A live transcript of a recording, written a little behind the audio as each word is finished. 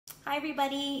Hi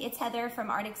everybody, it's Heather from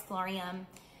Art Explorium.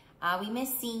 We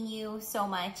miss seeing you so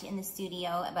much in the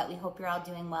studio, but we hope you're all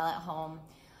doing well at home.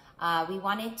 We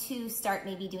wanted to start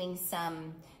maybe doing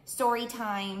some story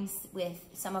times with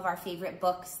some of our favorite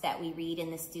books that we read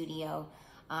in the studio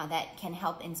that can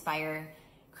help inspire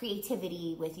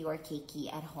creativity with your keiki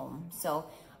at home. So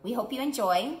we hope you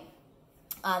enjoy.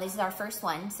 This is our first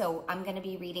one, so I'm going to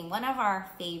be reading one of our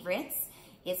favorites.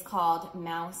 It's called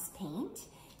Mouse Paint.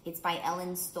 It's by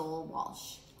Ellen Stoll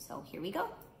Walsh. So here we go.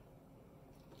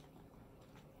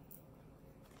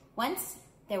 Once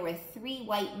there were 3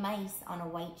 white mice on a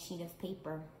white sheet of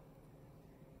paper.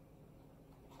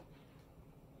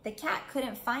 The cat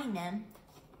couldn't find them.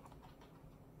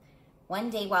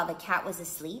 One day while the cat was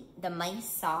asleep, the mice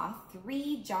saw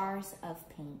 3 jars of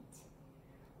paint.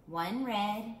 1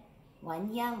 red,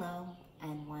 1 yellow,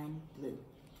 and 1 blue.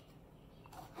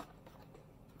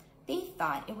 They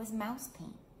thought it was mouse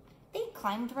paint. They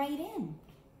climbed right in.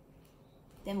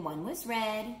 Then 1 was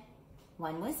red,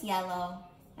 1 was yellow,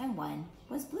 and 1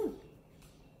 was blue.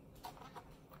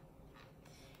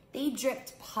 They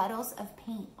dripped puddles of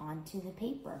paint onto the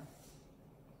paper.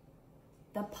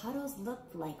 The puddles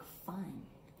looked like fun.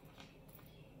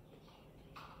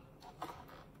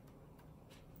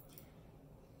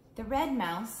 The red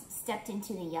mouse stepped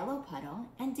into the yellow puddle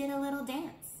and did a little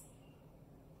dance.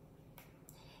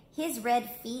 His red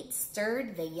feet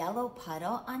stirred the yellow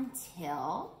puddle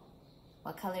until,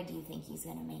 what color do you think he's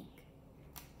gonna make?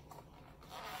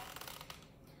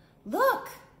 Look,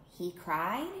 he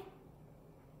cried.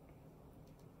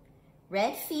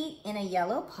 Red feet in a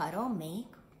yellow puddle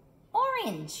make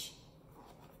orange.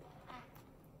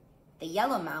 The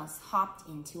yellow mouse hopped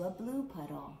into a blue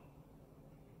puddle.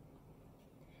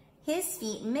 His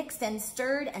feet mixed and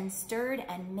stirred and stirred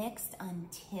and mixed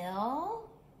until,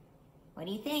 what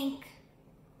do you think?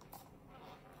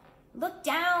 Look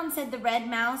down, said the red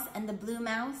mouse and the blue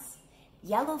mouse.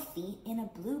 Yellow feet in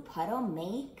a blue puddle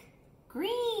make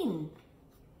green.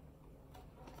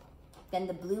 Then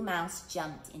the blue mouse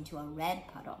jumped into a red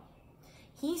puddle.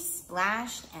 He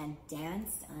splashed and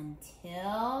danced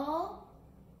until,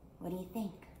 what do you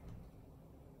think?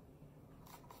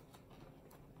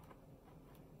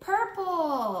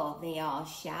 Purple, they all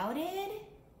shouted.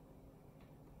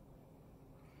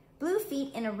 Blue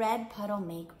feet in a red puddle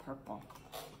make purple.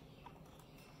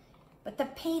 But the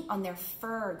paint on their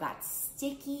fur got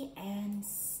sticky and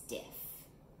stiff.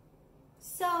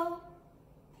 So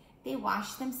they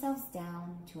washed themselves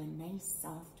down to a nice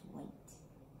soft white.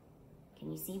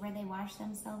 Can you see where they washed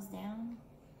themselves down?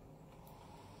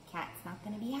 Cat's not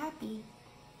going to be happy.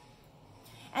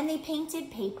 And they painted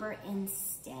paper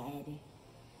instead.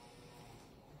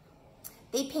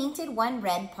 They painted 1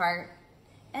 red part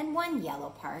and 1 yellow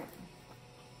part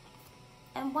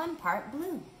and 1 part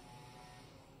blue.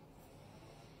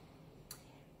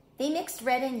 They mixed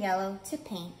red and yellow to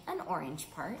paint an orange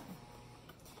part,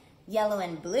 yellow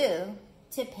and blue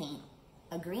to paint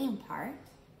a green part,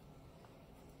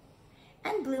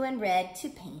 and blue and red to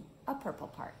paint a purple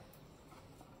part.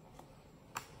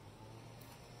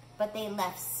 But they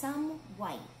left some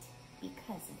white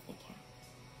because of the cat.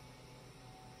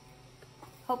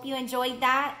 Hope you enjoyed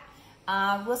that.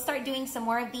 We'll start doing some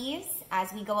more of these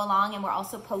as we go along, and we're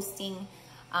also posting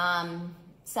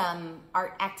some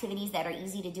art activities that are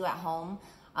easy to do at home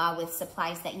with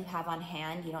supplies that you have on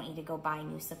hand. You don't need to go buy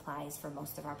new supplies for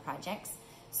most of our projects.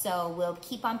 So we'll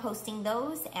keep on posting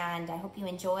those, and I hope you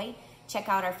enjoy. Check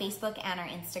out our Facebook and our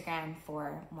Instagram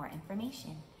for more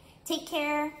information. Take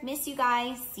care. Miss you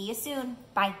guys. See you soon.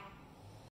 Bye.